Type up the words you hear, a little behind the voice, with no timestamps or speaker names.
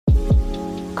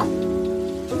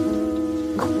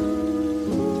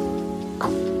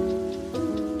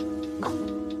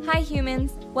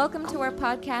humans, welcome to our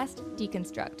podcast,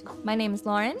 Deconstruct. My name is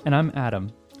Lauren. And I'm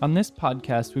Adam. On this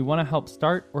podcast, we want to help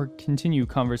start or continue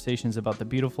conversations about the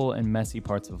beautiful and messy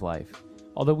parts of life.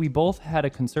 Although we both had a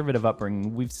conservative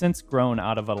upbringing, we've since grown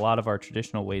out of a lot of our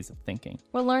traditional ways of thinking.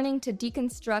 We're learning to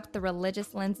deconstruct the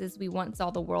religious lenses we once saw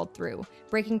the world through,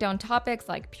 breaking down topics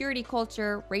like purity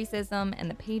culture, racism, and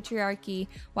the patriarchy,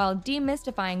 while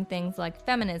demystifying things like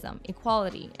feminism,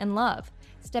 equality, and love.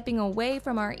 Stepping away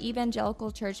from our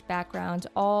evangelical church background,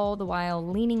 all the while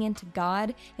leaning into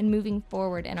God and moving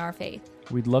forward in our faith.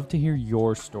 We'd love to hear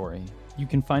your story. You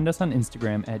can find us on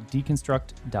Instagram at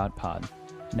deconstruct.pod.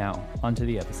 Now, onto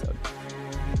the episode.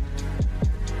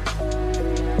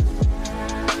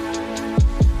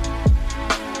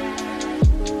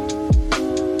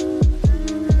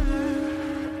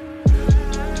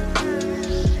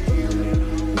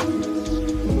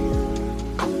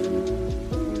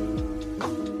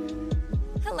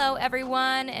 Hello,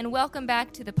 everyone, and welcome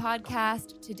back to the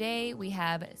podcast. Today, we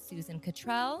have Susan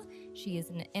Cottrell. She is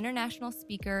an international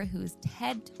speaker whose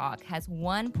TED Talk has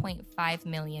 1.5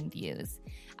 million views.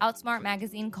 Outsmart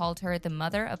magazine called her the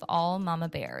mother of all mama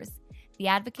bears. The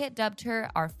Advocate dubbed her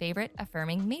our favorite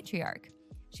affirming matriarch.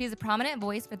 She is a prominent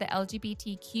voice for the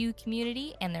LGBTQ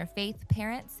community and their faith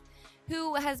parents,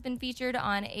 who has been featured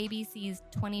on ABC's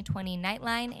 2020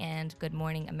 Nightline and Good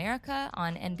Morning America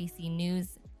on NBC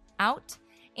News Out,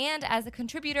 and as a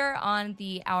contributor on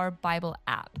the Our Bible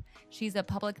app. She's a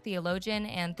public theologian,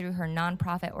 and through her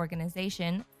nonprofit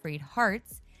organization, Freed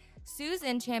Hearts,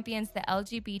 Susan champions the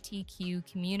LGBTQ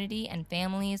community and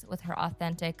families with her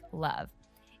authentic love.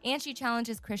 And she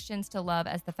challenges Christians to love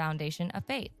as the foundation of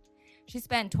faith. She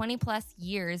spent 20 plus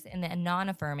years in the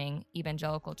non-affirming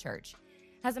evangelical church,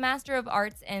 has a Master of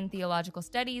Arts in Theological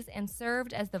Studies, and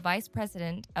served as the vice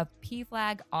president of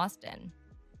PFLAG Austin.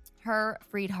 Her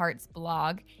Freed Hearts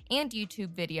blog and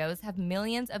YouTube videos have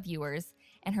millions of viewers,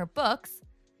 and her books,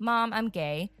 Mom, I'm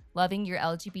Gay, Loving Your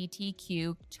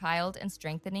LGBTQ Child and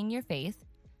Strengthening Your Faith,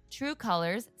 True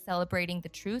Colors, Celebrating the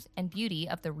Truth and Beauty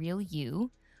of the Real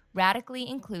You, Radically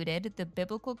Included, The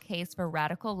Biblical Case for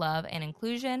Radical Love and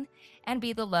Inclusion, and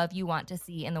Be the Love You Want to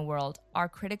See in the World, are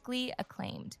critically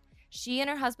acclaimed. She and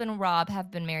her husband, Rob,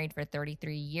 have been married for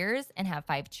 33 years and have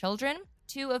 5 children,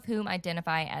 2 of whom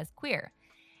identify as queer.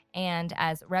 And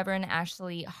as Reverend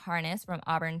Ashley Harness from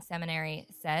Auburn Seminary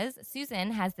says,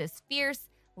 Susan has this fierce,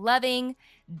 loving,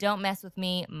 don't mess with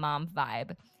me mom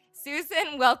vibe.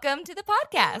 Susan, welcome to the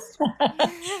podcast.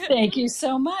 Thank you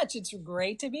so much. It's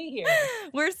great to be here.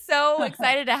 We're so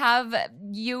excited to have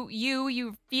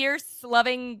you fierce,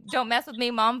 loving, don't mess with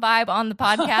me mom vibe on the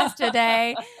podcast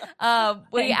today.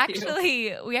 We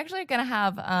actually are going to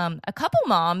have a couple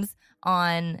moms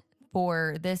on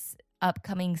for this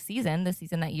upcoming season, the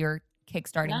season that you're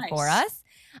kickstarting for us,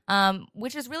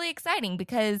 which is really exciting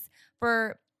because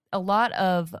for a lot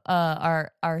of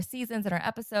our seasons and our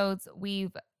episodes,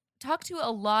 we've talked to a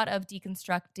lot of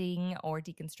deconstructing or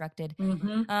deconstructed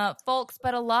folks,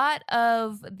 but a lot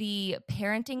of the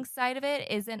parenting side of it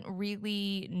isn't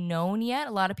really known yet.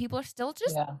 A lot of people are still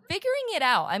just figuring it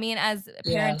out. I mean, as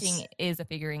parenting is a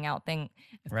figuring out thing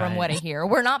from what I hear.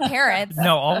 We're not parents.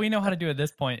 No, all we know how to do at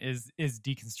this point is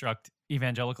deconstruct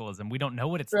evangelicalism. We don't know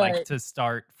what it's like to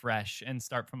start fresh and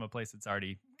start from a place that's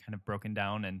already kind of broken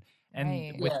down and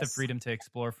with the freedom to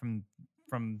explore from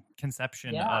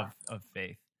conception of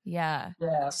faith. Yeah.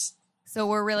 Yes. So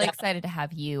we're really excited to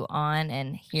have you on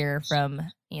and hear from,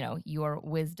 your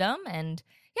wisdom. And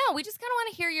we just kind of want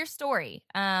to hear your story.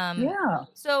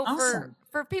 So awesome.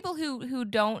 for people who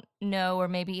don't know or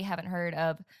maybe haven't heard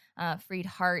of Freed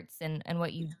Hearts and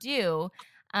what you do,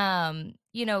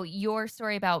 your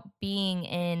story about being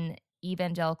in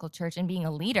evangelical church and being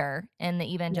a leader in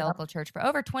the evangelical church for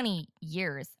over 20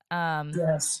 years.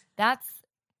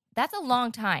 That's a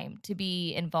long time to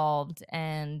be involved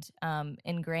and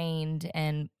ingrained,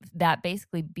 and that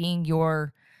basically being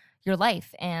your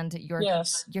life and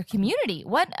your community.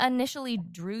 What initially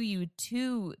drew you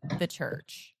to the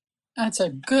church? That's a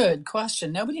good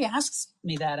question. Nobody asks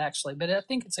me that actually, but I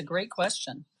think it's a great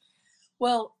question.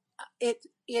 Well, it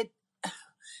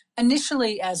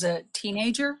initially as a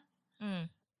teenager,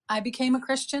 I became a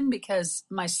Christian because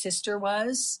my sister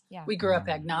was. Yeah. We grew up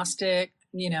agnostic,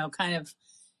 kind of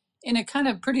in a kind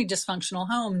of pretty dysfunctional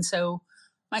home. And so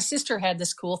my sister had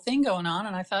this cool thing going on,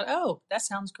 and I thought, oh, that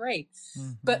sounds great.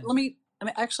 But let me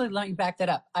back that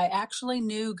up. I actually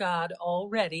knew God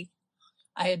already.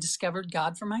 I had discovered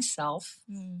God for myself.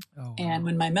 And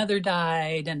when my mother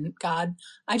died and God,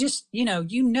 I just,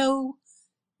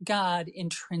 God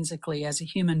intrinsically as a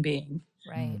human being.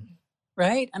 Right.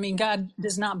 Right? I mean, God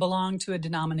does not belong to a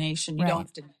denomination. You don't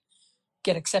have to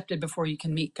get accepted before you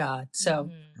can meet God. So,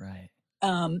 right.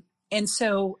 And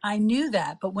so I knew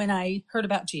that, but when I heard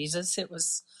about Jesus, it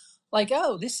was like,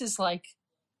 oh, this is like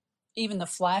even the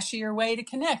flashier way to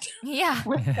connect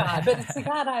with God. But it's the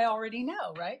God I already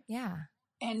know, right? Yeah.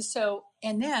 And so,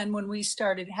 and then when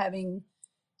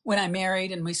I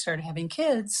married and we started having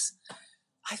kids,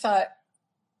 I thought,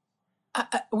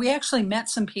 we actually met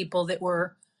some people that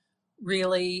were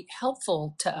really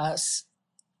helpful to us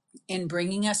in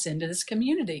bringing us into this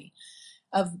community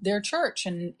of their church.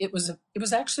 And it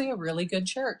was actually a really good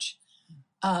church.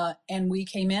 And we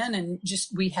came in and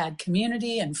we had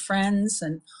community and friends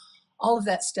and all of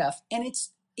that stuff. And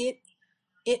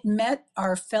it met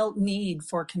our felt need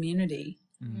for community.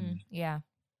 Mm-hmm. Yeah.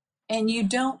 And you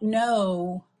don't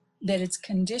know that it's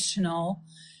conditional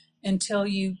until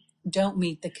you don't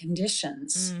meet the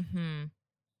conditions. Mm-hmm.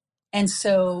 And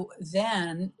so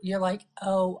then you're like,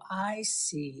 oh, I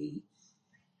see.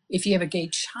 If you have a gay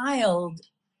child,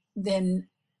 then,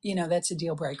 that's a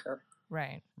deal breaker.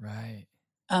 Right. Right.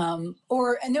 And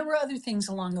there were other things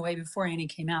along the way before Annie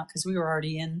came out, because we were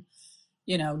already in,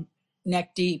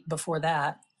 neck deep before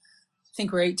that. I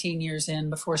think we're 18 years in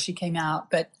before she came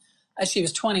out, but she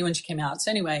was 20 when she came out.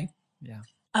 So anyway, yeah.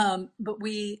 But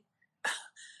we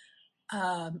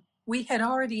had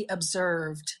already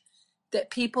observed that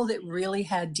people that really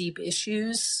had deep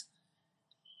issues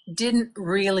didn't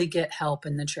really get help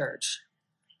in the church.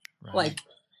 Right. Like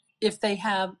if they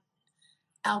have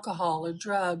alcohol or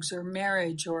drugs or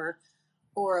marriage or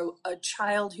a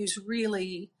child who's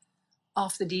really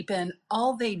off the deep end,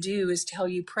 all they do is tell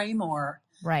you pray more,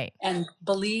 right, and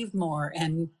believe more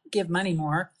and give money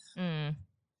more. And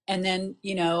then,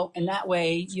 and that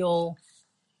way you'll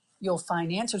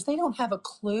find answers. They don't have a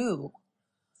clue,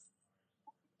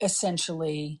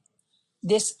 essentially,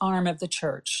 this arm of the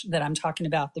church that I'm talking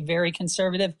about, the very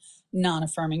conservative,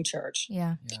 non-affirming church.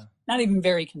 Yeah. Not even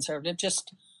very conservative,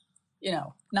 just,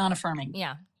 non-affirming.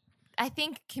 Yeah. I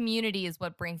think community is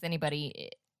what brings a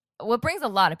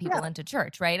lot of people into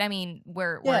church, right? I mean,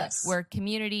 we're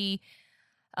community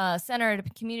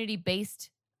centered, community based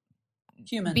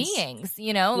humans, beings,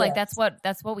 like that's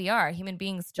what we are. Human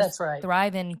beings just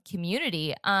thrive in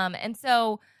community. And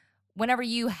so whenever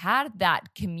you had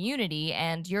that community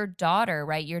and your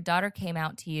daughter came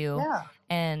out to you,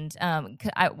 and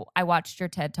I watched your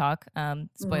TED Talk,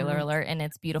 spoiler alert, and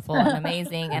it's beautiful and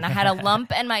amazing. And I had a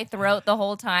lump in my throat the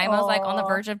whole time. I was like on the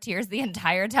verge of tears the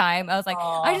entire time. I was like,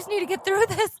 I just need to get through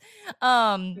this.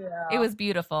 It was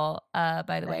beautiful,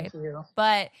 by the way. You.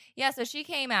 But yeah, so she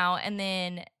came out, and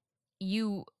then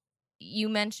you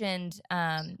mentioned,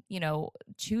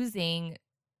 choosing.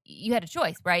 You had a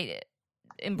choice, right?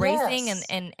 Embracing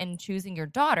and choosing your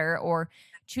daughter or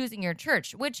choosing your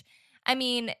church, which, I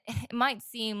mean, it might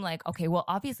seem like, okay, well,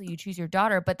 obviously you choose your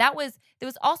daughter, but there was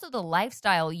also the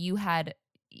lifestyle you had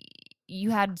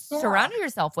surrounded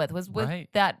yourself with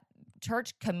that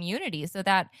church community. So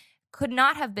that could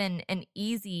not have been an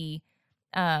easy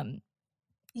fork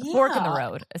in the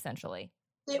road, essentially.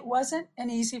 It wasn't an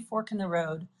easy fork in the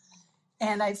road.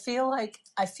 And I feel like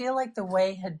the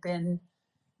way had been,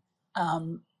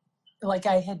 like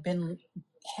I had been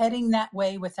heading that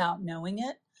way without knowing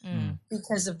it,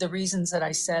 because of the reasons that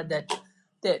I said,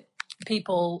 that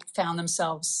people found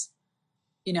themselves,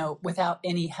 without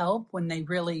any help when they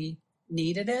really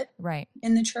needed it, right,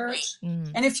 in the church.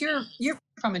 And if you're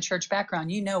from a church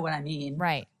background, you know what I mean,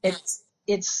 right?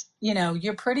 It's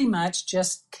you're pretty much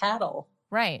just cattle,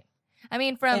 right? I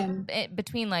mean,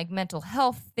 between like mental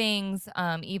health things,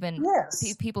 even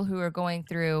people who are going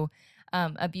through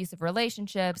abusive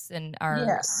relationships and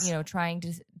are trying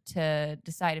to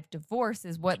decide if divorce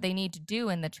is what they need to do,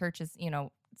 and the church is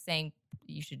saying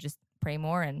you should just pray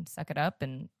more and suck it up,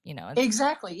 and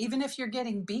exactly. Even if you're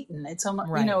getting beaten, it's almost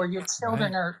or your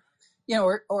children are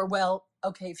or well,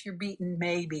 okay, if you're beaten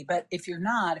maybe, but if you're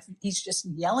not, if he's just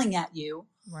yelling at you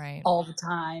all the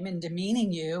time and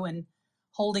demeaning you and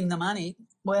holding the money,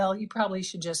 well, you probably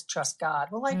should just trust God.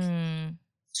 Well, like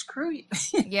screw you.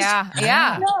 Yeah.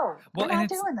 No, we're not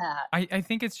doing that. I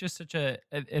think it's just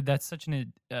that's such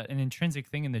an intrinsic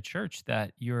thing in the church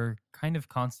that you're kind of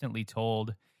constantly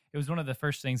told. It was one of the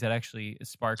first things that actually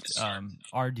sparked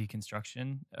our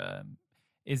deconstruction,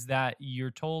 is that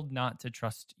you're told not to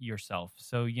trust yourself.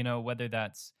 So, whether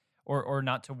that's, or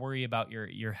not to worry about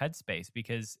your headspace,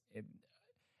 because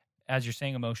as you're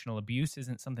saying, emotional abuse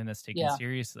isn't something that's taken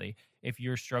seriously. If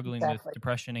you're struggling with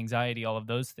depression, anxiety, all of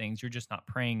those things, you're just not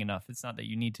praying enough. It's not that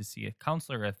you need to see a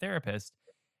counselor or a therapist.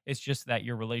 It's just that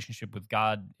your relationship with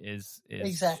God is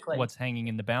what's hanging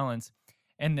in the balance.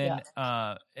 And then,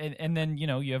 and then,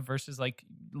 you have verses like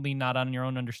lean not on your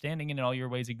own understanding and in all your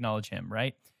ways acknowledge him.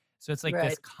 Right. So it's like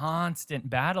this constant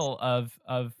battle of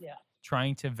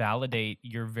trying to validate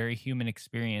your very human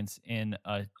experience in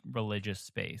a religious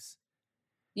space.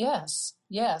 Yes.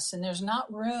 And there's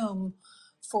not room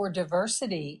for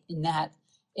diversity in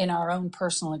our own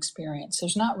personal experience.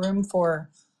 There's not room for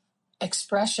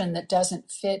expression that doesn't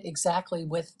fit exactly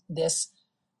with this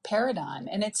paradigm.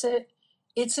 And it's an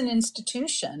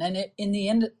institution. And in the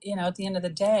end, at the end of the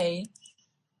day,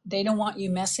 they don't want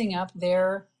you messing up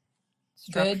their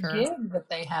structure. Good gig that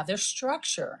they have, their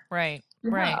structure. Right.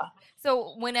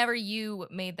 So whenever you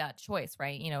made that choice,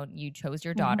 right, you chose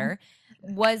your daughter,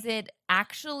 was it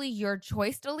actually your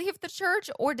choice to leave the church,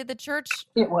 or did the church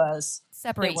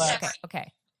separate you?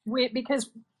 Okay. Because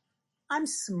I'm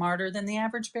smarter than the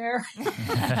average bear.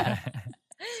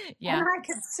 Yeah. And I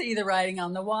could see the writing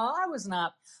on the wall.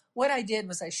 What I did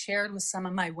was I shared with some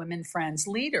of my women friends,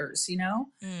 leaders,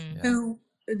 who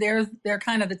they're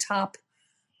kind of the top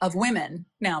of women.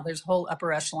 Now there's a whole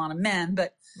upper echelon of men,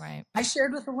 but I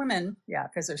shared with the women,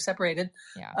 because they're separated.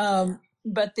 Yeah.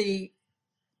 But the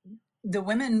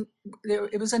women,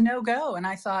 it was a no-go. And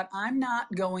I thought, I'm not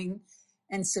going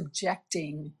and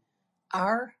subjecting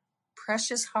our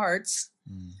precious hearts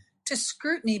to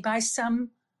scrutiny by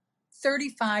some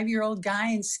 35-year-old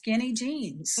guy in skinny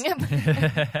jeans.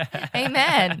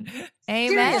 Amen.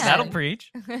 That'll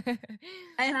preach.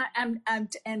 And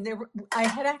I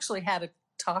had actually had a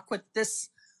talk with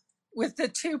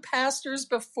the two pastors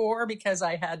before, because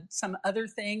I had some other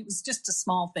thing. It was just a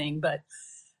small thing,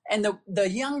 and the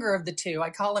younger of the two, I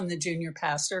call him the junior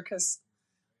pastor because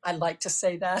I like to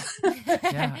say that.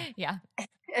 Yeah.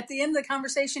 At the end of the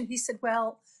conversation, he said,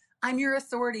 "Well, I'm your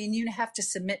authority and you have to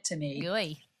submit to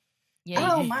me."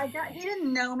 Yeah. Oh my God. He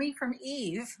didn't know me from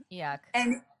Eve. Yuck.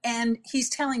 And he's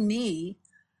telling me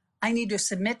I need to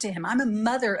submit to him. I'm a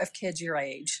mother of kids your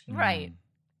age. Right.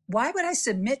 Why would I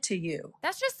submit to you?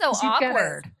 That's just so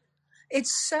awkward.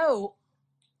 It's so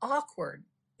awkward.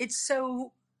 It's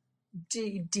so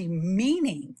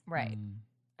demeaning. Right.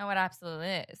 Oh, it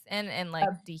absolutely is. And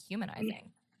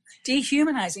dehumanizing.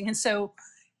 Dehumanizing. And so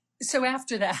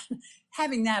after that,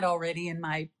 having that already in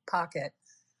my pocket,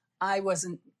 I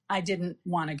didn't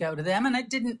want to go to them, and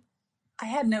I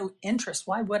had no interest.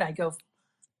 Why would I go?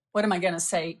 What am I going to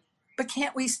say? But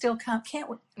can't we still come? Can't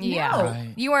we? Yeah. No.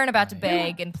 Right. You weren't about to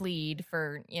beg and plead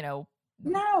for, No.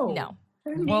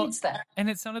 Who needs that? And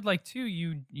it sounded like too,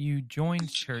 you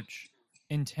joined church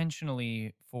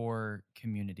intentionally for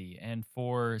community and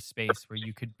for space where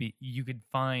you could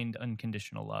find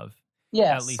unconditional love.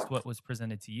 Yes. At least what was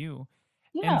presented to you.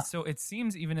 Yeah. And so it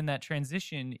seems even in that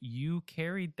transition, you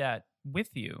carried that with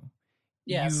you.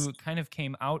 Yes. You kind of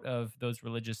came out of those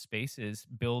religious spaces,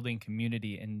 building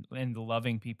community and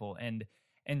loving people and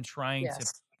trying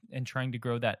to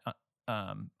grow that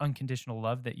unconditional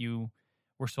love that you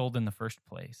were sold in the first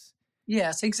place.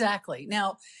 Yes, exactly.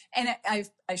 Now, and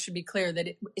I should be clear that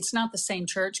it's not the same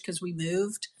church because we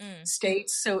moved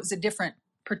states, so it's a different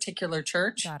particular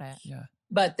church. Got it. Yeah.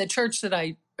 But the church that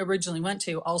I originally went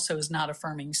to also is not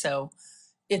affirming, so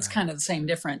it's kind of the same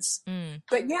difference.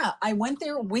 But yeah, I went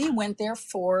there. We went there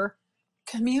for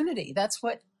community. That's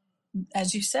what,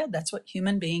 as you said, that's what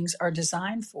human beings are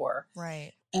designed for.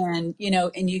 Right. And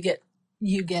and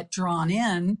you get drawn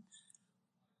in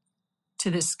to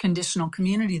this conditional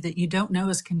community that you don't know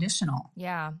is conditional.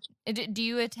 Yeah. Do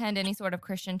you attend any sort of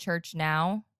Christian church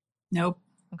now? Nope.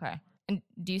 Okay. And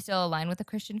do you still align with the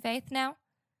Christian faith now?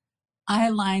 I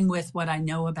align with what I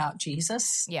know about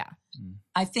Jesus. Yeah.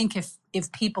 I think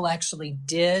if people actually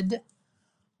did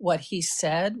what he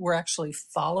said, were actually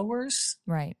followers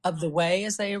of the way,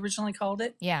 as they originally called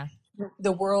it,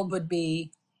 the world would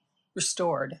be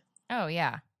restored. Oh,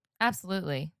 yeah.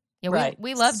 Absolutely. Yeah,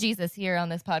 we love Jesus here on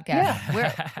this podcast.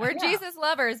 Yeah. We're Jesus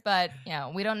lovers, but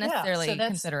we don't necessarily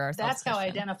consider ourselves That's Christian. How I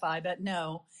identify, but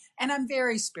no. And I'm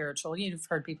very spiritual. You've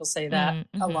heard people say that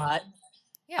a lot.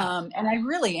 Yeah. And I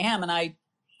really am. And I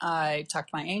talk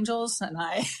to my angels and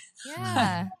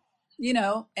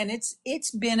and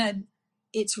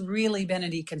it's really been a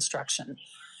deconstruction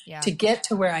to get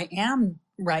to where I am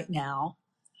right now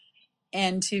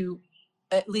and to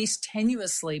at least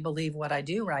tenuously believe what I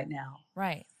do right now.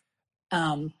 Right.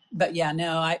 But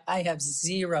I have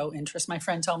zero interest. My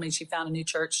friend told me she found a new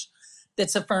church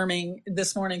that's affirming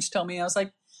this morning. She told me, I was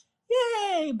like,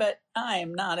 yay, but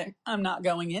I'm not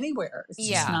going anywhere. It's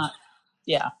just not.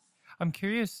 Yeah. I'm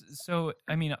curious. So,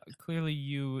 I mean, clearly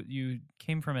you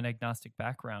came from an agnostic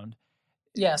background.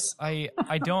 Yes. I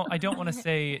don't want to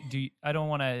say, I don't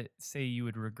want to say you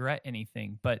would regret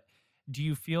anything, but do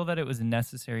you feel that it was a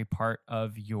necessary part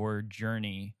of your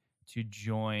journey to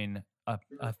join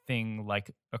a thing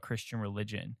like a Christian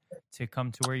religion to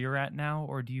come to where you're at now?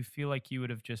 Or do you feel like you would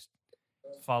have just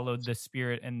followed the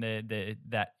spirit and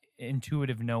that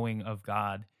intuitive knowing of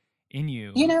God in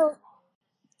you?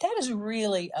 That is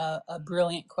really a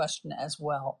brilliant question as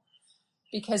well,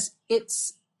 because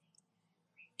it's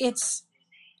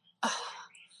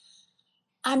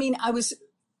I mean,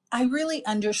 I really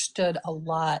understood a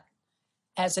lot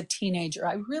as a teenager.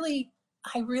 I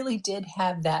really did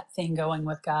have that thing going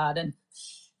with God, and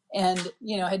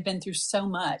had been through so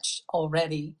much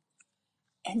already.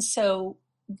 And so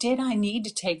did I need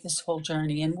to take this whole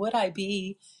journey, and would I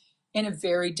be in a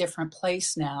very different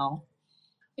place now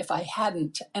if I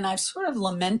hadn't? And I've sort of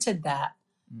lamented that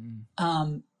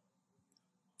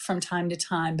from time to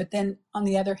time. But then on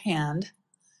the other hand,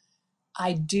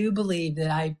 I do believe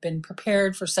that I've been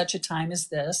prepared for such a time as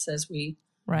this, as we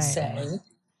say,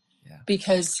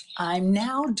 because I'm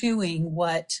now doing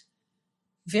what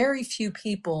very few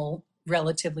people,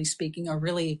 relatively speaking, are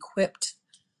really equipped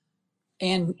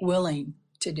and willing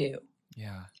to do.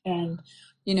 Yeah. And,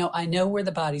 I know where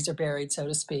the bodies are buried, so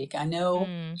to speak. I know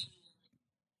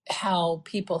how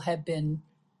people have been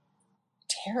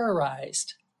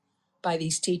terrorized by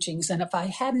these teachings. And if I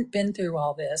hadn't been through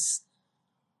all this,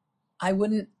 I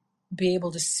wouldn't be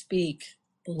able to speak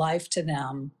life to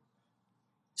them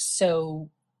so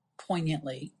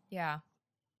poignantly. Yeah.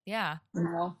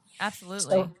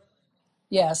 Absolutely.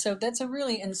 So that's a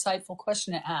really insightful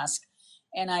question to ask.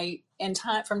 And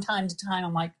from time to time,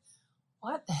 I'm like,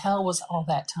 what the hell was all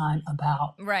that time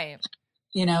about? Right.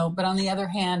 But on the other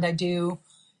hand, I do,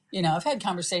 I've had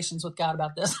conversations with God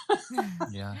about this.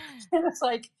 Yeah. And it's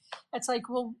like,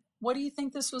 well, what do you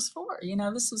think this was for?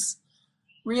 This was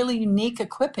really unique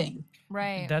equipping.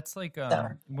 Right. That's like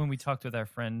when we talked with our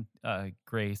friend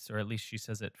Grace, or at least she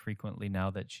says it frequently now,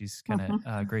 that she's kind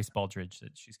of Grace Baldridge,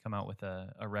 that she's come out with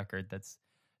a record that's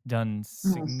done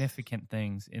significant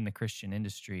things in the Christian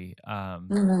industry.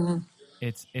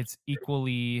 It's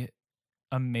equally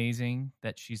amazing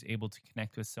that she's able to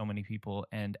connect with so many people,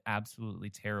 and absolutely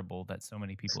terrible that so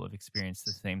many people have experienced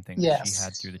the same thing that she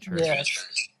had through the church.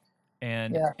 Yes.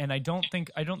 And I don't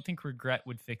think regret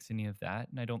would fix any of that,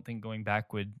 and I don't think going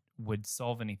back would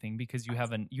solve anything, because you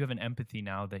have an empathy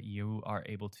now that you are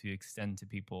able to extend to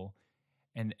people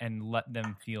and let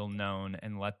them feel known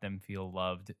and let them feel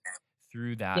loved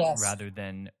through that, rather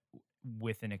than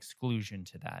with an exclusion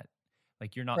to that.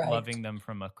 Like, you're not loving them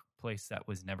from a place that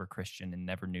was never Christian and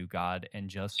never knew God and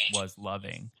just was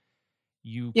loving.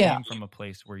 You came from a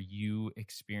place where you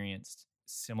experienced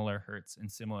similar hurts and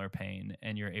similar pain,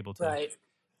 and you're able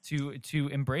to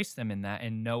embrace them in that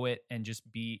and know it, and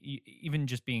just be, even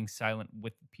just being silent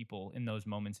with people in those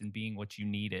moments and being what you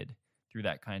needed through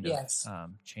that kind of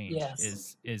change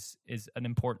is an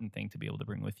important thing to be able to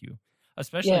bring with you,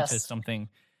 especially to something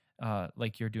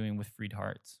like you're doing with Freed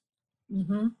Hearts.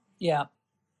 Mm-hmm. Yeah.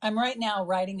 I'm right now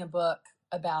writing a book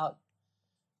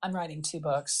I'm writing 2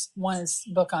 books. One is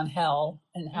a book on hell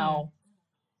and how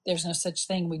there's no such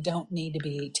thing. We don't need to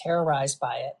be terrorized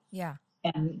by it. Yeah.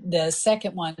 And the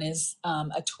second one is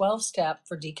a 12-step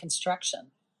for deconstruction,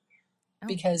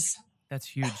 because that's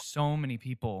huge. So many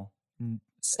people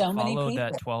follow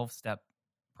that 12-step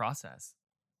process.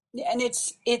 And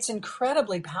it's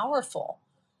incredibly powerful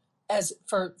as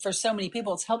for so many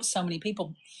people. It's helped so many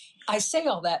people. I say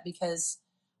all that because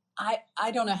I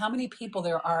don't know how many people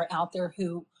there are out there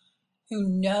who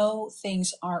know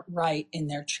things aren't right in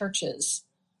their churches,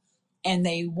 and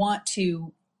they want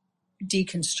to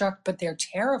deconstruct, but they're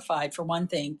terrified, for one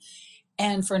thing.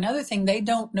 And for another thing, they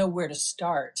don't know where to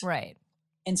start. Right.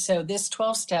 And so this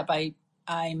 12-step,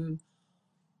 I'm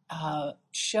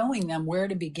showing them where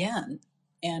to begin.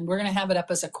 And we're going to have it up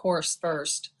as a course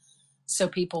first, so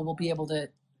people will be able to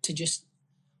just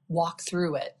walk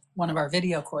through it, one of our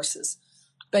video courses.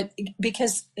 But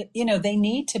because, they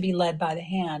need to be led by the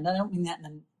hand. I don't mean that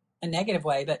in a negative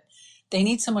way, but they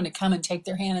need someone to come and take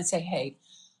their hand and say, hey,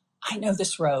 I know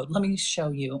this road. Let me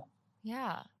show you.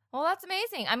 Yeah. Well, that's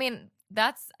amazing. I mean,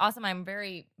 that's awesome. I'm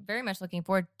very, very much looking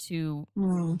forward to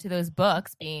those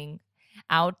books being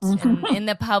out in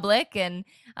the public. And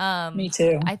me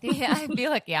too. I feel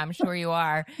like, I'm sure you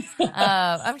are.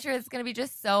 I'm sure it's going to be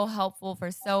just so helpful for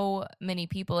so many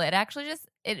people. It actually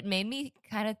it made me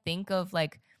kind of think of,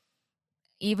 like,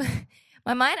 even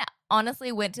my mind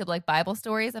honestly went to, like, Bible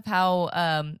stories of how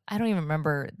I don't even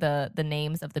remember the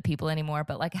names of the people anymore,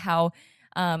 but, like, how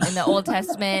in the Old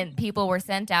Testament people were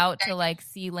sent out to, like,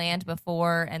 see land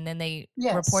before, and then they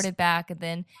reported back, and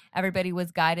then everybody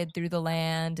was guided through the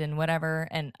land and whatever.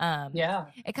 And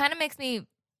it kind of makes me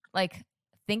like,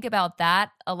 think about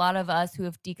that. A lot of us who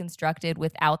have deconstructed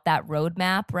without that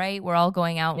roadmap, right? We're all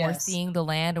going out and we're seeing the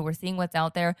land, and we're seeing what's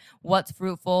out there, what's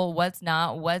fruitful, what's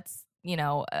not, what's,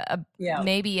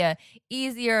 maybe a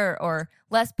easier or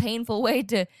less painful way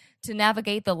to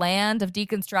navigate the land of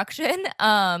deconstruction.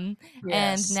 And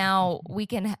now we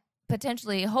can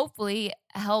potentially, hopefully,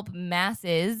 help the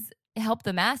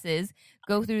masses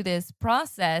go through this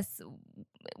process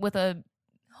with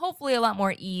hopefully a lot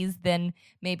more ease than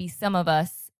maybe some of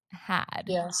us had.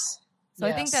 Yes. So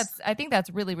I think that's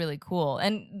really, really cool.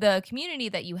 And the community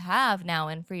that you have now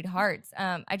in Freed Hearts,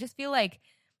 I just feel like,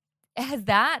 has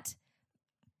that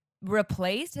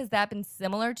been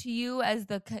similar to you as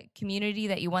the community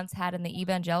that you once had in the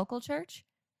evangelical church?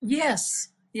 Yes,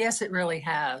 it really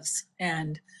has.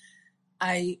 And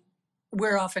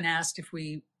we're often asked if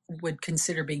we would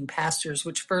consider being pastors,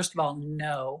 which, first of all,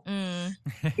 no,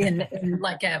 in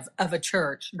like of a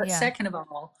church. But second of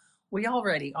all, we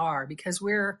already are, because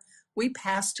we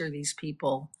pastor these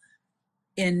people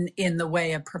in the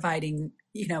way of providing,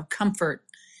 comfort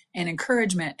and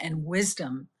encouragement and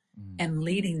wisdom and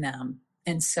leading them.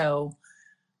 And so,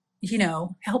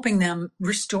 helping them,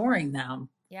 restoring them.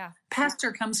 Yeah.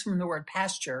 Pastor comes from the word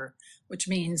pasture, which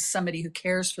means somebody who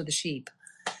cares for the sheep.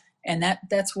 And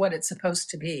that's what it's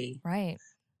supposed to be. Right.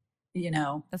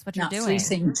 That's what you're not doing.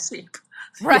 Fleecing sheep.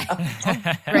 Right.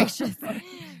 Oh, gracious.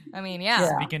 I mean,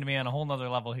 yeah. Speaking to me on a whole nother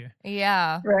level here.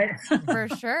 Yeah. Right. For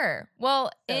sure.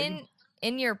 Well, in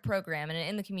your program and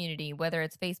in the community, whether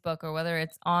it's Facebook or whether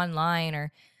it's online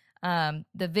or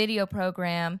the video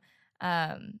program,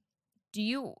 do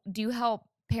you help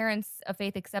parents of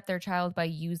faith accept their child by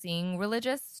using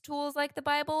religious tools like the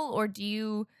Bible, or do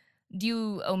you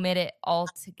omit it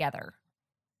altogether?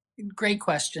 Great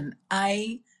question.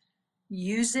 I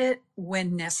use it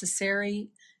when necessary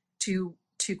to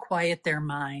quiet their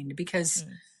mind, because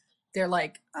they're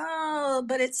like, oh,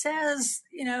 but it says,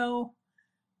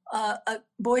 a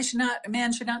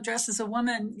man should not dress as a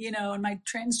woman, and my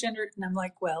transgender. And I'm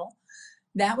like, well,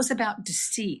 that was about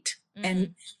deceit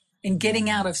and getting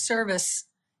out of service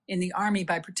in the army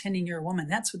by pretending you're a woman.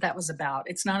 That's what that was about.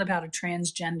 It's not about a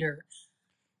transgender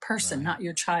person, not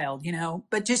your child,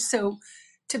 but just so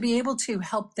to be able to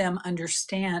help them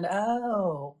understand,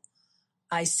 oh,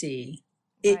 I see.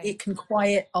 It can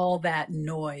quiet all that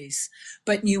noise,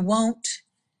 but you won't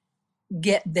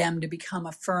get them to become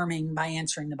affirming by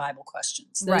answering the Bible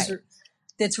questions.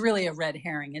 That's really a red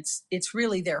herring. It's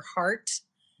really their heart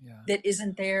that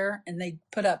isn't there, and they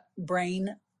put up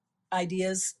brain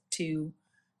ideas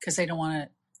because they don't want to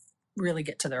really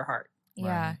get to their heart.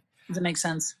 Yeah. Right. Does it make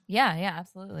sense? Yeah,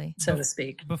 absolutely. So to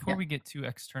speak. Before we get too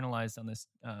externalized on this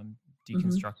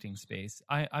deconstructing space,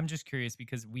 I'm just curious,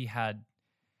 because we had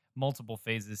multiple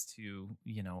phases to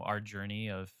our journey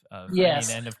of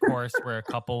and of course we're a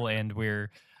couple, and we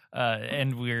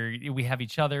have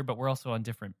each other, but we're also on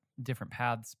different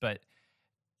paths. But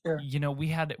sure. We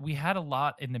had a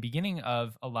lot in the beginning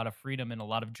of a lot of freedom and a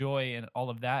lot of joy and all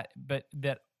of that, but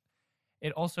that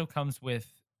it also comes with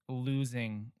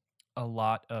losing a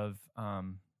lot of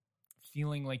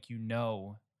feeling like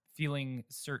feeling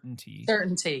certainty.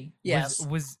 Yes.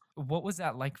 What was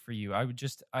that like for you?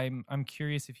 I'm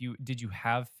curious did you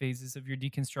have phases of your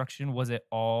deconstruction? Was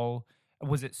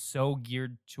it so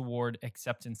geared toward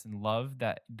acceptance and love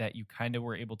that you kind of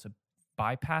were able to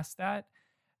bypass that?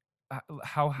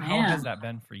 How has that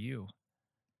been for you?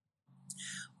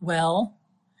 Well,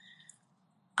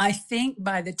 I think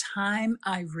by the time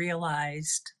I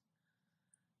realized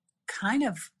kind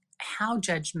of how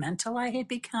judgmental I had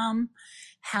become,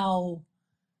 how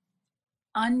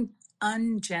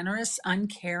ungenerous,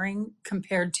 uncaring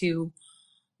compared to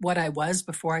what I was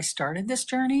before I started this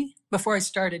journey, before I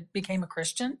became a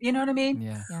Christian. You know what I mean?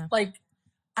 Yeah. Like,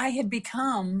 I had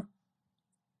become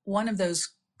one of those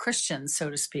Christians, so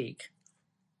to speak.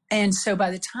 And so by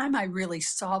the time I really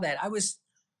saw that, I was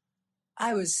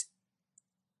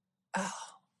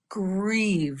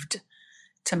grieved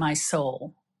to my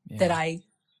soul that I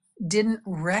didn't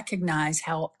recognize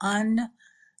how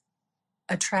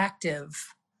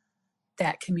unattractive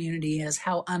that community is,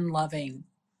 how unloving.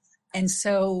 And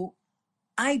so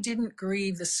I didn't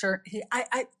grieve the certain.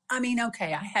 I mean,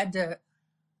 okay,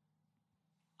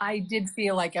 I did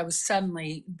feel like I was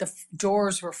suddenly, the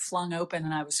doors were flung open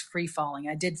and I was free falling.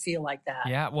 I did feel like that.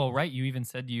 Yeah, well, right. You even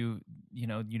said you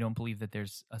don't believe that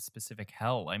there's a specific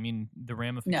hell. I mean, the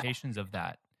ramifications of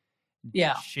that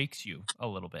shakes you a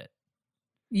little bit.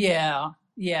 Yeah.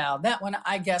 That one,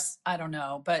 I guess, I don't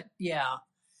know, but yeah.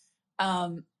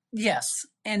 Yes.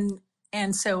 And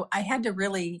so I had to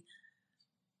really,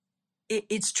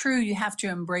 it's true, you have to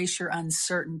embrace your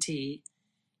uncertainty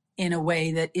in a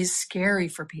way that is scary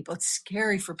for people. It's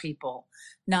scary for people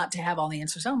not to have all the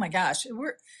answers. Oh my gosh,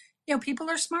 people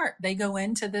are smart. They go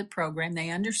into the program. They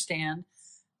understand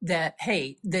that,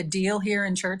 hey, the deal here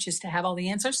in church is to have all the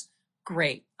answers.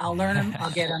 Great. I'll learn them.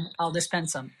 I'll get them. I'll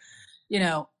dispense them,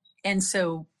 and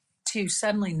so to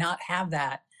suddenly not have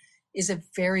that is a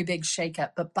very big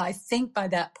shakeup. But I think by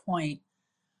that point,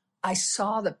 I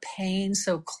saw the pain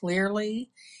so clearly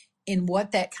in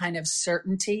what that kind of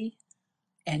certainty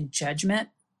and judgment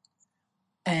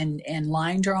and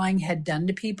line drawing had done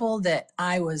to people that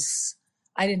I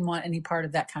didn't want any part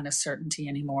of that kind of certainty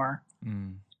anymore.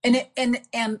 Mm. And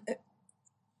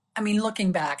I mean,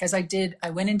 looking back, I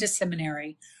went into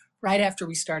seminary right after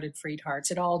we started Freed Hearts.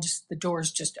 The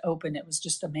doors just opened. It was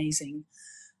just amazing.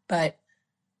 But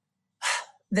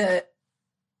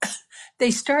they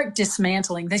start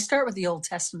dismantling. They start with the Old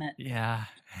Testament. Yeah.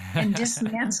 And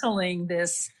dismantling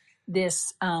this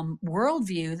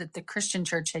worldview that the Christian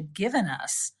church had given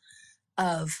us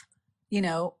of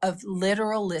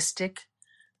literalistic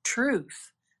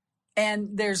truth. And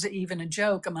there's even a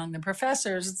joke among the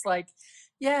professors. It's like,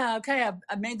 yeah, okay,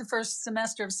 I made the first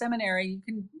semester of seminary.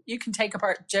 You can take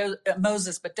apart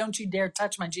Moses, but don't you dare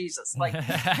touch my Jesus. Like,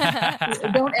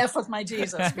 don't F with my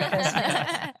Jesus.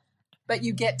 But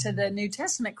you get to the New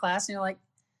Testament class and you're like,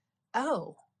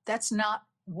 oh, that's not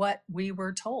what we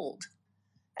were told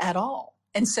at all.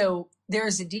 And so there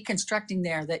is a deconstructing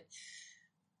there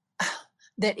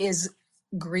that is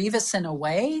grievous in a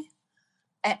way.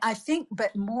 And I think,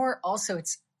 but more also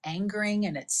it's angering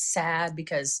and it's sad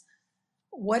because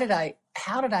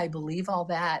how did I believe all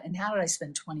that? And how did I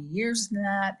spend 20 years in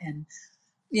that? And,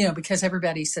 because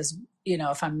everybody says,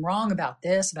 if I'm wrong about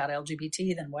this, about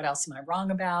LGBT, then what else am I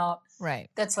wrong about? Right.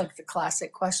 That's like the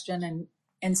classic question.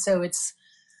 And so it's,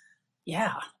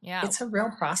 it's a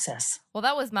real process. Well,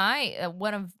 that was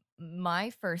one of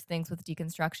my first things with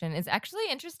deconstruction. Is actually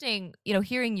interesting,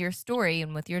 hearing your story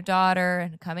and with your daughter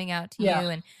and coming out to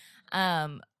you.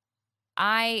 And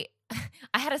I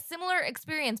had a similar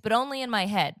experience, but only in my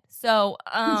head. So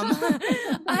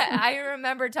I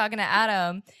remember talking to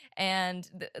Adam, and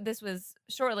this was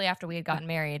shortly after we had gotten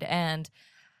married, and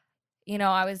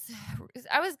I was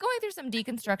going through some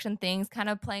deconstruction things, kind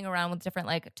of playing around with different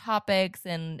like topics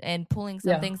and pulling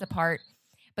some things apart.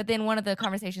 But then one of the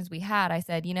conversations we had, I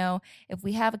said, if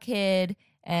we have a kid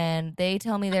and they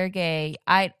tell me they're gay,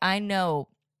 I know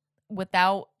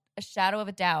without a shadow of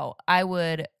a doubt, I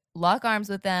would lock arms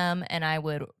with them and I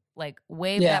would like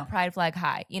wave that pride flag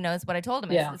high. It's what I told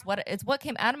him. It's what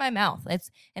came out of my mouth. It's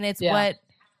what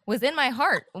was in my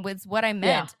heart. It's what I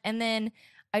meant. Yeah. And then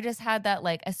I just had that,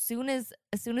 like, as soon as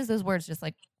those words just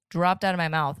like dropped out of my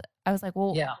mouth, I was like,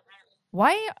 well,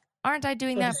 why aren't I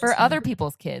doing that for other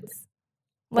people's kids?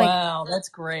 Like, wow, that's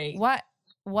great. Why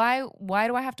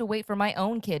do I have to wait for my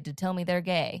own kid to tell me they're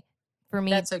gay? For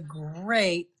me, that's a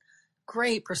great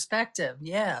perspective.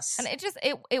 Yes. And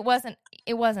it wasn't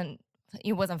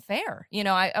fair.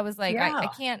 I was like, I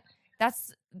can't,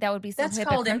 that would be so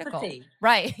hypocritical. That's called empathy.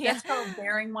 Right. That's called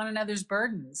bearing one another's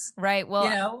burdens. Right.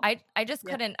 Well, I just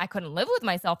couldn't live with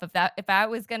myself if I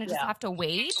was going to just have to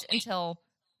wait until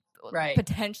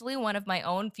potentially one of my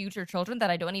own future children that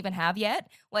I don't even have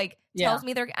yet, like tells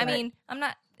me they're, I mean, I'm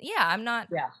not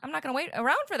going to wait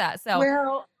around for that. So,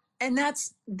 well, and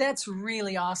that's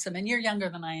really awesome. And you're younger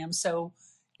than I am. So,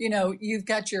 you've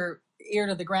got your ear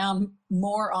to the ground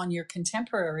more on your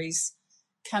contemporaries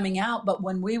coming out. But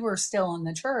when we were still in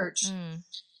the church,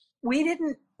 we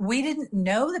didn't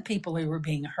know the people who were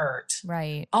being hurt.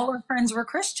 Right. All our friends were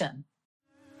Christian.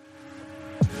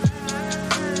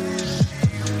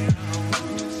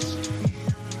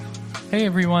 Hey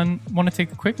everyone, want to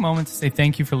take a quick moment to say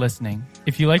thank you for listening.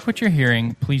 If you like what you're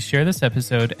hearing, please share this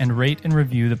episode and rate and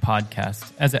review the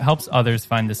podcast, as it helps others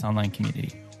find this online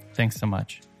community. Thanks so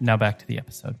much. Now back to the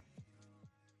episode.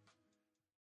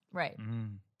 Right.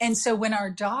 And so when our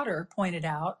daughter pointed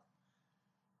out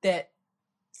that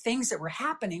things that were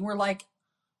happening, we're like,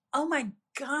 oh my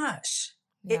gosh.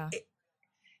 Yeah.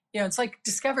 It's like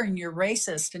discovering you're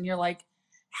racist and you're like,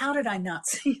 how did I not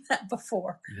see that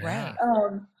before? Right.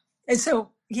 And so,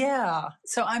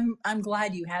 so I'm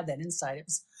glad you had that insight.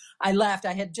 I laughed.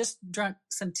 I had just drunk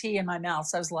some tea in my mouth,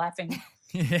 so I was laughing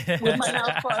with my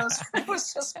mouth closed. It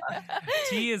was just fun.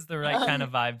 Tea is the right kind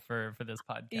of vibe for this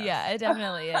podcast. Yeah, it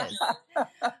definitely is.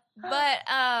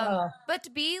 But to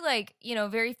be like,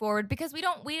 very forward, because we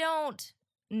don't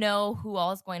know who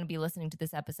all is going to be listening to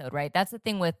this episode, right? That's the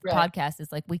thing with podcasts,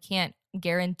 is like we can't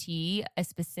guarantee a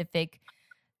specific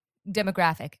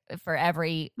demographic for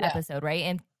every episode, right?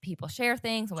 And people share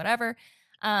things and whatever.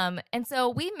 And so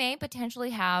we may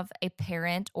potentially have a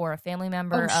parent or a family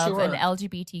member of an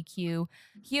LGBTQ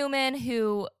human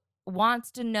who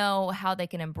wants to know how they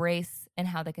can embrace and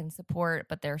how they can support,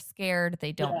 but they're scared.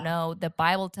 They don't know. The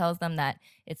Bible tells them that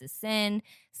it's a sin.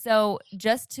 So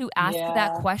just to ask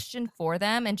that question for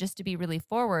them and just to be really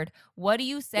forward, what do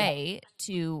you say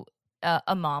to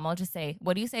a mom? I'll just say,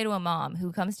 what do you say to a mom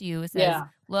who comes to you and says,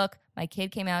 look, my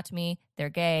kid came out to me, they're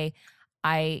gay.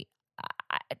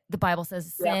 The Bible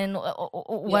says sin.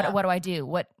 What do I do?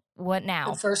 What now?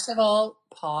 But first of all,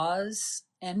 pause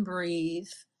and breathe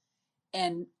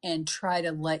and try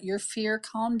to let your fear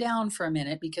calm down for a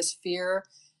minute, because fear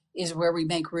is where we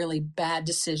make really bad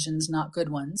decisions, not good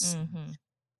ones.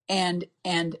 Mm-hmm.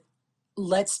 And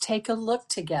let's take a look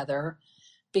together,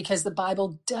 because the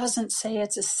Bible doesn't say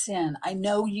it's a sin. I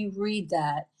know you read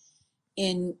that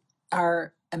in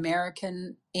our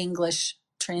American English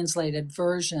translated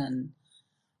version,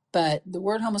 but the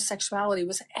word homosexuality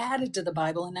was added to the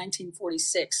Bible in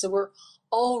 1946. So we're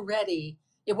already,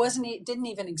 it didn't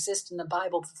even exist in the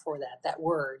Bible before that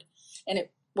word. And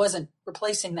it wasn't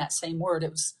replacing that same word.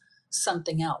 It was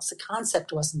something else. The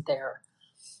concept wasn't there.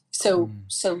 So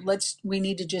we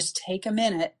need to just take a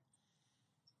minute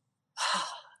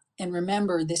and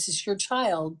remember, this is your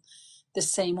child, the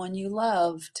same one you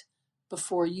loved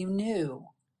before you knew.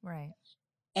 Right.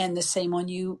 And the same one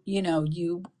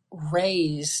you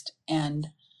raised, and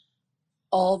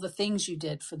all the things you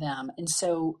did for them.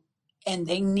 And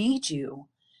they need you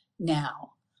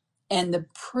now. And the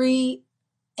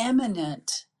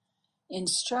preeminent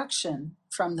instruction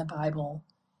from the Bible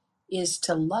is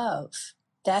to love.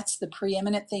 That's the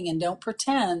preeminent thing. And don't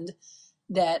pretend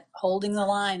that holding the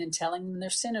line and telling them they're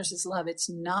sinners is love. It's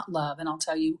not love. And I'll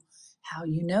tell you how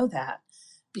you know that.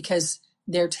 Because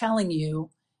they're telling you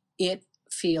it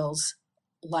feels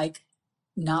like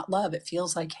not love. It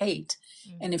feels like hate.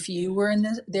 Mm-hmm. And if you were in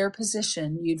their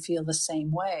position, you'd feel the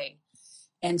same way.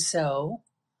 And so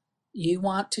you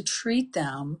want to treat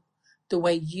them the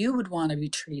way you would want to be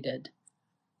treated.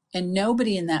 And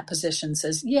nobody in that position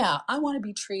says, yeah, I want to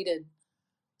be treated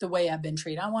the way I've been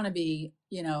treated. I want to be,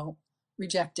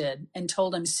 rejected and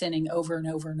told I'm sinning over and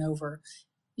over and over.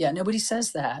 Yeah, nobody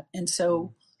says that. And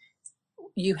so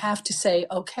you have to say,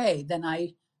 okay, then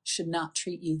I should not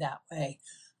treat you that way.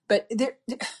 But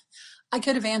I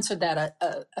could have answered that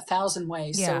a thousand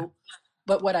ways. Yeah. So,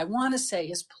 but what I want to say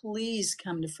is, please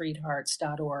come to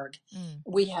freedhearts.org.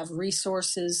 We have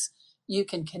resources. You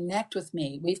can connect with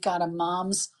me. We've got a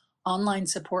mom's online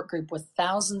support group with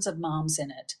thousands of moms in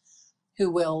it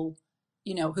who will,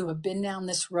 who have been down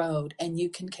this road, and you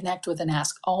can connect with and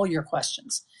ask all your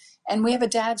questions. And we have a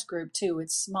dad's group too.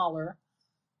 It's smaller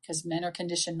because men are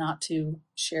conditioned not to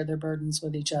share their burdens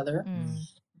with each other.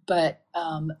 But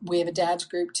we have a dad's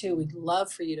group too. We'd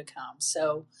love for you to come.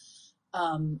 So,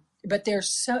 but there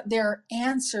are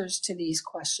answers to these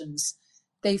questions.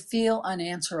 They feel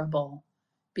unanswerable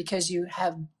because you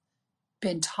have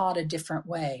been taught a different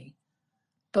way.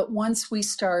 But once we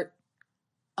start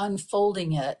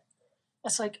unfolding it,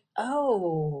 it's like,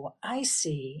 oh, I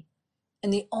see.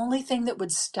 And the only thing that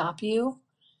would stop you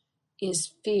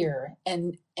is fear.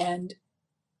 And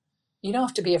you don't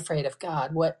have to be afraid of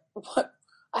God. What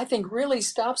I think really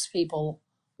stops people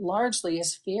largely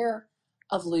is fear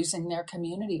of losing their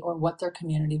community or what their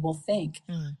community will think.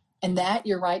 And that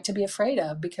you're right to be afraid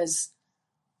of, because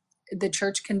the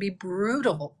church can be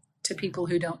brutal to people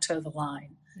who don't toe the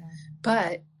line. Yeah.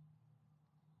 But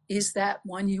is that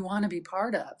one you want to be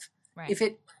part of? Right.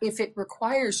 If it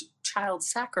requires child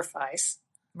sacrifice,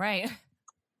 right,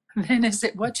 then is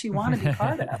it what you want to be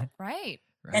part of? Right.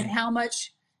 And how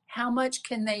much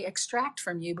can they extract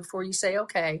from you before you say,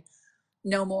 okay,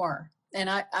 no more? And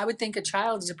I would think a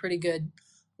child is a pretty good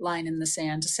line in the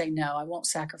sand to say, no, I won't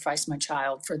sacrifice my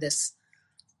child for this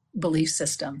belief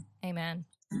system. Amen.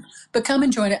 But come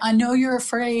and join it. I know you're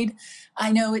afraid.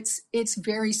 I know it's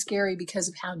very scary because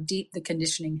of how deep the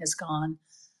conditioning has gone,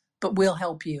 but we'll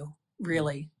help you,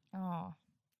 really. Oh,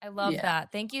 I love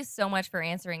that. Thank you so much for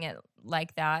answering it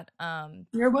like that.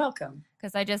 You're welcome.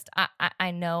 Because I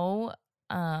know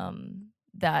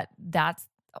that's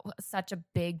such a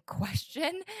big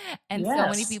question, and so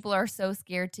many people are so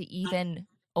scared to even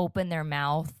open their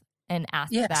mouth and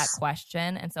ask that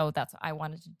question, and so I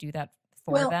wanted to do that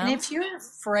for them. And if you're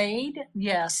afraid,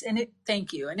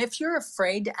 thank you. And if you're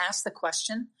afraid to ask the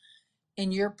question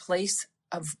in your place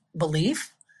of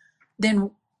belief,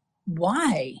 then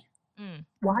why?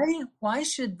 Why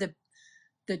should the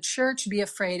church be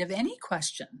afraid of any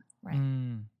question? Right.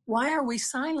 Why are we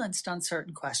silenced on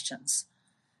certain questions?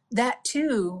 That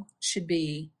too should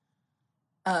be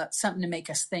something to make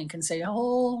us think and say,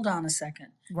 hold on a second.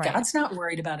 Right. God's not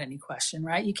worried about any question,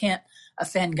 right? You can't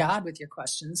offend God with your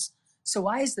questions. So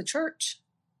why is the church?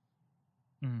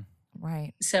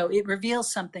 Right. So it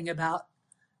reveals something about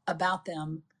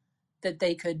them that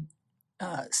they could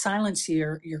silence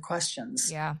your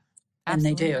questions. Yeah. Absolutely. And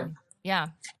they do. Yeah.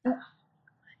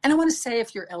 And I want to say,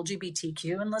 if you're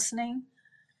LGBTQ and listening,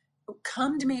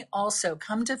 come to me also.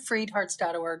 Come to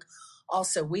freedhearts.org.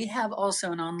 Also, we have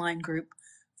also an online group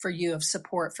for you of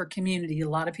support for community. A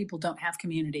lot of people don't have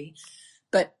community,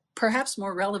 but perhaps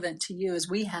more relevant to you is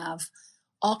we have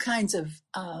all kinds of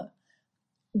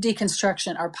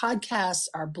deconstruction, our podcasts,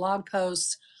 our blog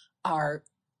posts, our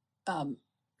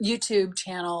YouTube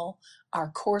channel, our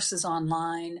courses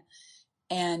online,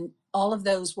 and all of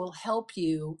those will help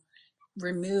you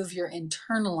remove your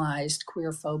internalized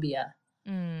queer phobia,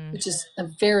 which is a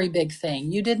very big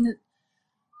thing. You didn't,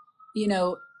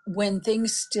 when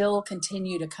things still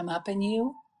continue to come up in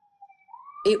you,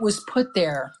 it was put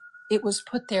there. It was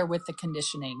put there with the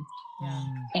conditioning. Yeah.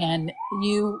 And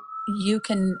you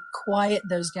can quiet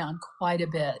those down quite a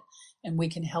bit, and we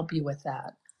can help you with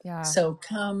that. Yeah. So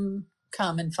come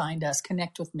and find us,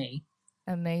 connect with me.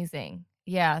 Amazing.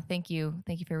 Yeah. Thank you.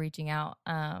 Thank you for reaching out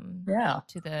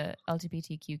to the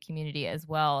LGBTQ community as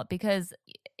well, because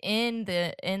in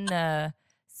the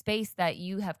space that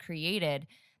you have created,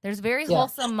 there's very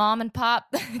wholesome mom and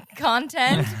pop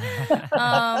content.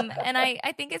 And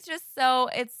I think it's so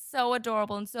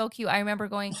adorable and so cute. I remember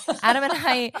Adam and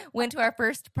I went to our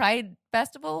first Pride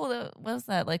Festival. What was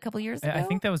that, like a couple years ago? I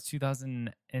think that was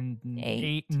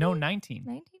 2008. No,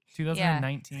 19.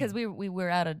 2019. Because we were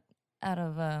out of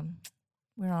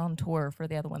we were on tour for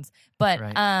the other ones. But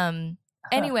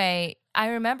anyway, I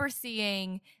remember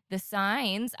seeing the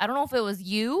signs. I don't know if it was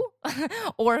you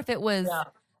or if it was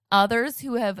others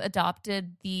who have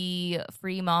adopted the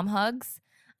free mom hugs.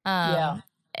 There are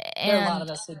a lot of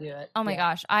us who do it. Oh my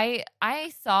gosh. I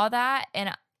saw that,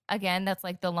 and again, that's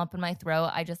like the lump in my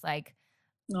throat. I just I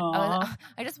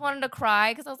just wanted to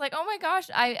cry, because I was like, oh my gosh,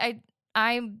 I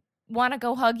want to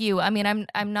go hug you. I mean, I'm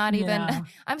not even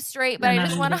I'm straight, but I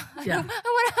just want to I want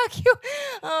to hug you.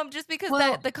 Just because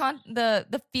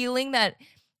the feeling that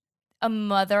a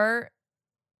mother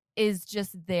is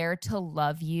just there to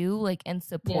love you, like, and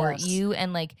support you,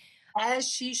 and like as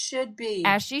she should be.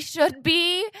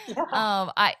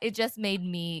 It just made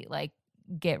me like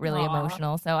get really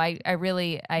emotional. So I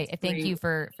thank you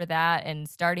for that and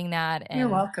starting that. And you're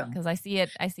welcome. Because I see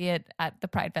it at the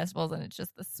Pride festivals, and it's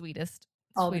just the sweetest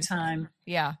all the time.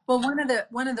 Yeah. Well, one of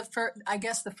the first, I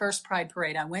guess the first Pride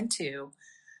parade I went to,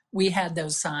 we had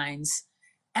those signs,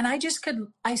 and I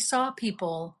saw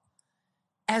people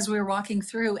as we were walking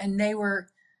through, and they were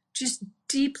just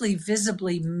deeply,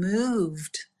 visibly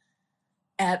moved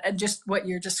at just what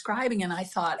you're describing. And I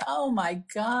thought, oh my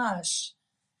gosh.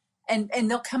 And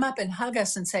they'll come up and hug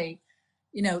us and say,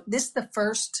 this is the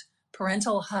first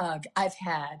parental hug I've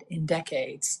had in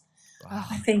decades. Wow.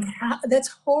 I think that's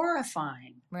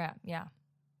horrifying. Yeah.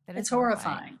 It's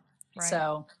horrifying. Right.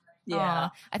 So,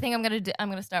 yeah. I think I'm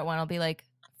gonna start one. I'll be like,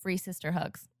 free sister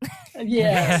hugs.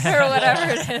 Yes. Or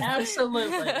whatever it is.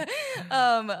 Absolutely.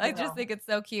 I just think it's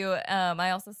so cute.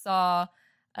 I also saw,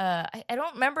 I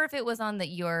don't remember if it was on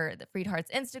the Freed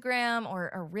Hearts Instagram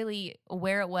or really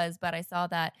where it was, but I saw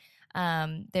that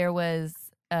there was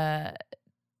a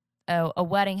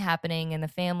wedding happening, and the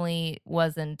family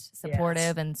wasn't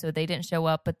supportive, and so they didn't show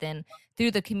up. But then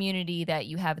through the community that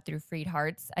you have through Freed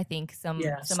Hearts, I think some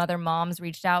other moms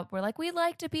reached out, were like, we'd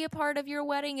like to be a part of your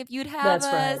wedding if you'd have us.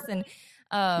 Right. And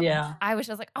I was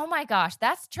just like, oh my gosh,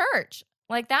 that's church.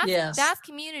 Like that's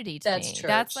community to me. Church.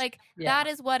 That's like that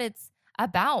is what it's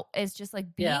about. It's just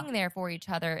like being there for each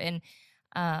other and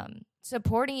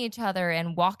supporting each other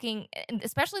and walking, and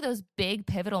especially those big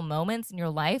pivotal moments in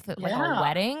your life, like a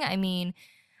wedding. I mean,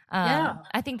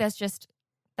 I think that's just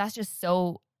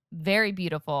so very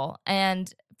beautiful.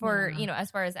 And for,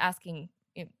 as far as asking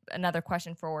another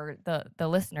question for the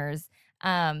listeners,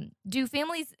 do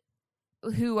families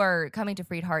who are coming to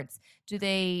Freed Hearts, do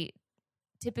they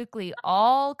typically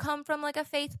all come from like a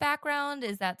faith background?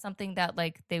 Is that something that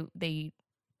like they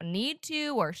need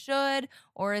to or should,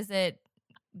 or is it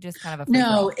just kind of a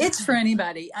no, it's for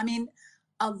anybody. I mean,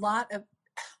 most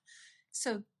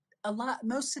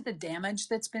of the damage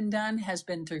that's been done has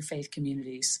been through faith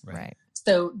communities. Right.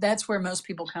 So that's where most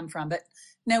people come from. But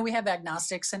no, we have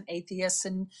agnostics and atheists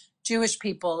and Jewish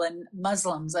people and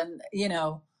Muslims and,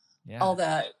 all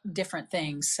the different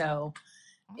things. So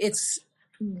it's,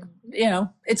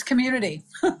 it's community.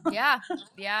 Yeah.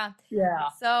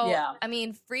 So, I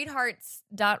mean,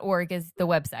 freedhearts.org is the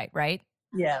website, right?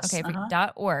 Yes. Okay,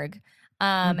 .org.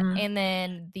 And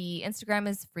then the Instagram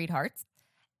is Freed Hearts.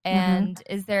 And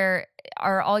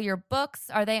are all your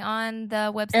books, are they on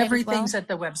the website? Everything's as at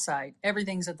the website.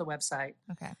 Everything's at the website.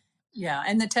 Okay. Yeah.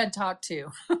 And the TED Talk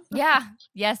too. Yeah.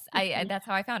 Yes. I that's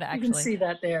how I found it, actually. You can see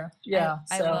that there. Yeah.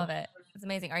 I love it. It's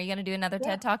amazing. Are you going to do another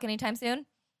TED Talk anytime soon?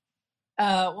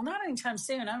 Well, not anytime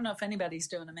soon. I don't know if anybody's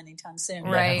doing them anytime soon.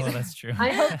 Right. Well, that's true.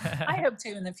 I hope to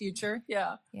in the future.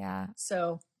 Yeah. Yeah.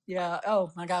 So, yeah.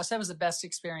 Oh my gosh. That was the best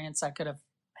experience I could have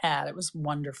had. It was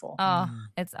wonderful. Oh,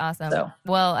 it's awesome. So,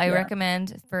 well, I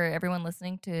recommend for everyone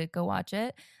listening to go watch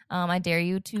it. I dare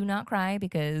you to not cry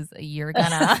because you're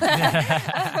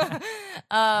gonna.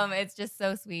 It's just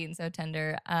so sweet and so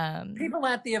tender. People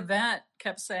at the event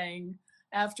kept saying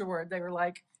afterward, they were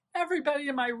like, everybody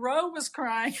in my row was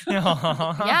crying.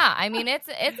 Yeah, I mean it's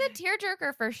a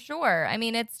tearjerker for sure. I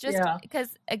mean it's just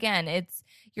because again,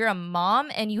 you're a mom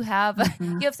and you have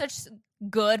you have such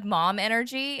good mom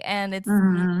energy, and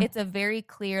it's a very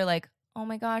clear like, oh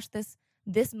my gosh,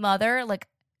 this mother, like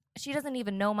she doesn't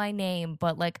even know my name,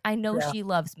 but like I know she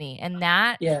loves me, and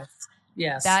that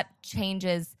that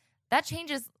changes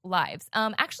lives.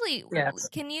 Actually,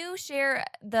 can you share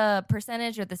the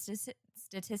percentage or the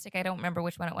statistic, I don't remember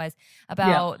which one it was,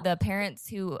 about the parents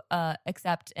who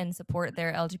accept and support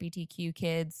their LGBTQ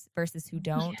kids versus who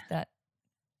don't? That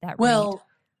well rate?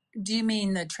 Do you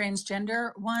mean the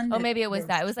transgender one? Oh, maybe it was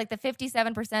that. It was like the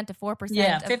 57% to 4%.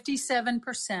 Yeah,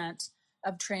 57%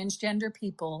 of transgender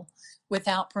people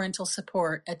without parental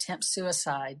support attempt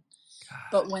suicide.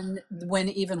 But when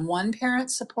even one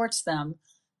parent supports them,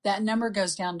 that number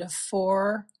goes down to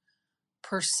 4%,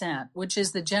 which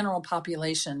is the general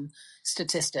population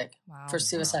statistic for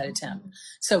suicide attempt.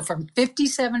 So from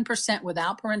 57%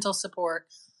 without parental support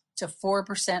to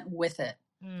 4% with it.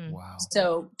 Wow.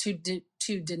 So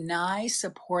to deny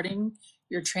supporting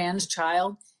your trans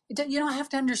child, you don't have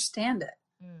to understand it,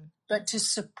 but to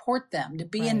support them, to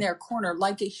be in their corner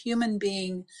like a human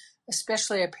being,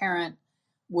 especially a parent,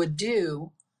 would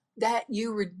do, that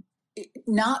you would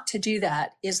not to do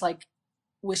that is like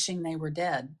wishing they were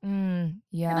dead.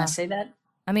 Yeah. Can I say that?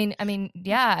 I mean,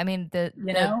 yeah. I mean,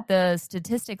 the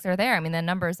statistics are there. I mean, the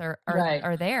numbers are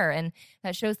there, and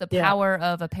that shows the power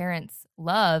of a parent's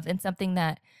love, and something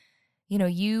that,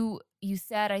 you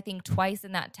said, I think twice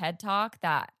in that TED Talk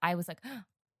that I was like,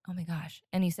 oh my gosh.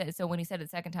 And you said, so when you said it the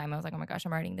second time, I was like, oh my gosh,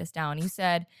 I'm writing this down. You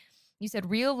said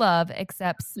real love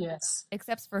accepts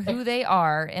for who they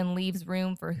are and leaves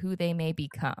room for who they may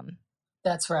become.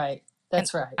 That's right.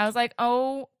 That's right. I was like,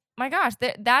 oh my gosh,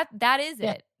 that is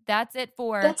it. That's it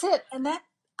for. That's it. And that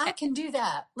I can do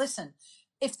that. Listen,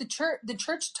 if the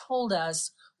church told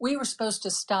us we were supposed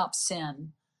to stop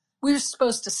sin, we were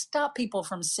supposed to stop people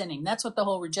from sinning. That's what the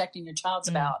whole rejecting your child's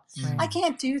about. Right. I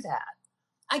can't do that.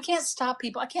 I can't stop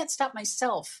people. I can't stop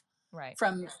myself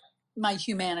from my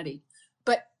humanity.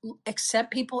 But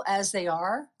accept people as they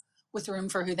are with room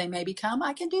for who they may become.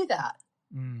 I can do that.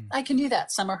 I can do that.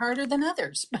 Some are harder than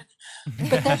others, but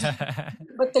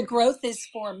the growth is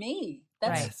for me.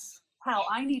 That's how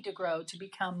I need to grow to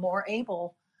become more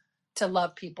able to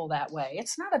love people that way.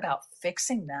 It's not about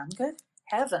fixing them. Good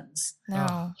heavens.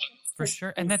 No. For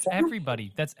sure. And that's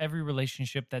everybody. That's every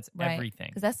relationship. That's everything.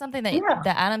 Because that's something that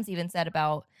Adams even said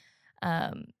about,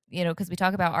 because we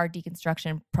talk about our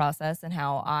deconstruction process and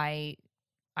how I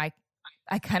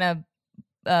kind of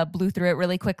blew through it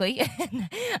really quickly.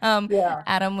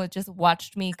 Adam just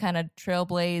watched me kind of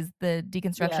trailblaze the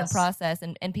deconstruction process,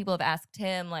 and people have asked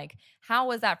him, like, how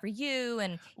was that for you?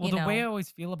 And the way I always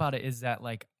feel about it is that,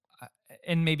 like,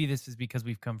 and maybe this is because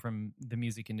we've come from the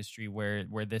music industry where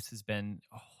this has been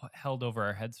held over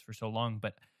our heads for so long,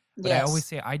 but I always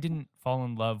say I didn't fall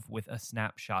in love with a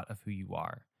snapshot of who you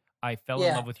are. I fell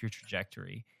in love with your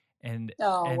trajectory. And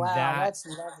that's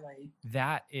lovely.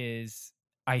 That is,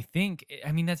 I think,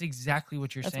 that's exactly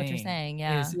what you're saying. That's what you're saying,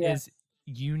 yeah. Is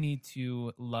you need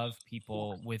to love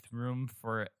people with room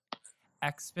for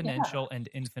exponential and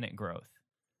infinite growth.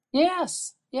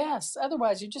 Yes.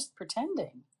 Otherwise, you're just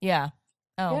pretending. Yeah.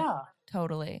 Oh, yeah.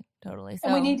 Totally. So,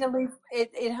 and we need to leave,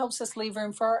 it helps us leave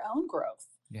room for our own growth.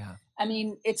 Yeah. I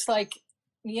mean, it's like,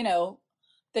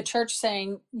 the church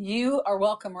saying, you are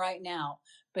welcome right now.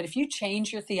 But if you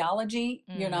change your theology,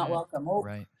 you're not welcome. Well,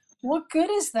 what good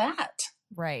is that?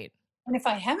 Right. And if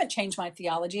I haven't changed my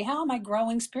theology, how am I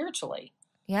growing spiritually?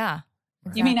 Yeah.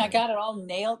 Exactly. You mean I got it all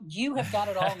nailed? You have got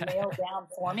it all nailed down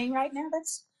for me right now?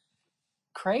 That's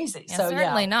crazy. Yeah, so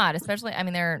certainly not. Especially,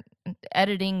 they're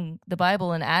editing the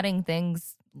Bible and adding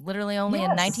things literally only in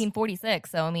 1946.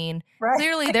 So,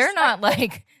 clearly they're not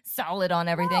like solid on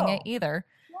everything either.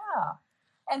 Yeah.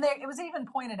 And it was even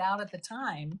pointed out at the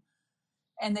time,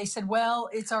 And they said, well,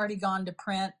 it's already gone to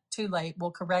print. Too late.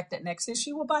 We'll correct it next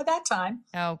issue. Well, by that time,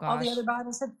 all the other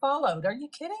Bibles had followed. Are you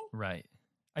kidding? Right.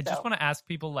 I just want to ask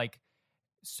people, like,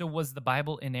 so was the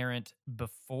Bible inerrant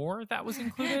before that was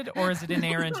included, or is it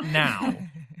inerrant now?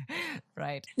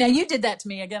 Right. Now you did that to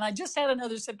me again. I just had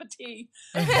another sip of tea.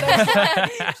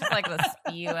 Just like to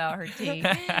spew out her tea.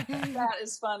 That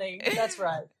is funny. That's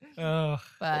right.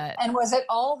 But and was it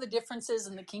all the differences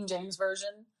in the King James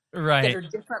version? Right. That are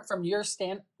different from your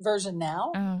version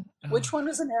now? Which one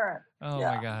was inerrant?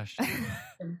 My gosh.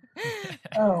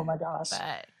 Oh my gosh.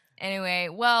 But anyway,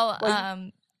 well,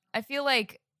 I feel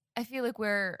like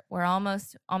we're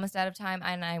almost out of time,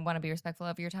 and I want to be respectful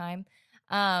of your time.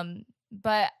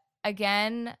 But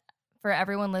again, for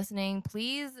everyone listening,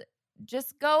 please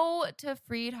just go to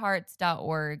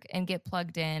freedhearts.org and get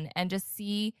plugged in and just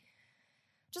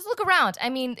look around. I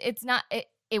mean,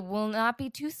 it will not be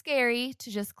too scary to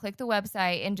just click the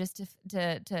website and just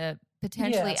to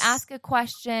potentially ask a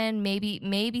question.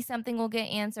 Maybe something will get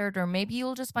answered, or maybe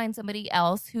you'll just find somebody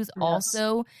else who's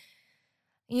also,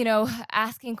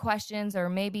 asking questions, or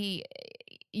maybe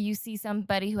you see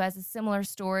somebody who has a similar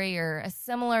story, or a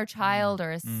similar child,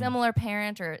 or a similar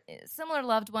parent, or a similar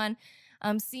loved one.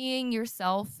 Seeing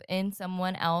yourself in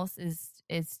someone else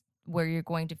is where you're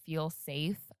going to feel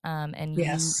safe, and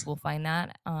you will find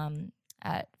that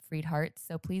at Freed Hearts.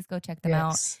 So please go check them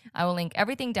out. I will link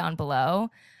everything down below.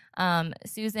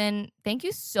 Susan, thank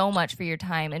you so much for your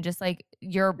time and just like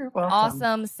your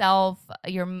awesome self,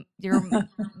 your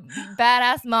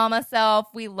badass mama self.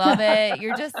 We love it.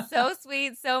 You're just so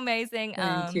sweet, so amazing.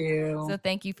 Thank you. So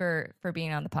thank you for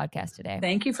being on the podcast today.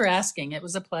 Thank you for asking. It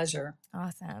was a pleasure.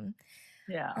 Awesome.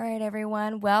 Yeah. All right,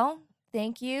 everyone. Well,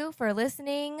 thank you for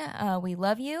listening. We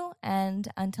love you. And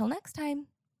until next time,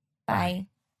 bye.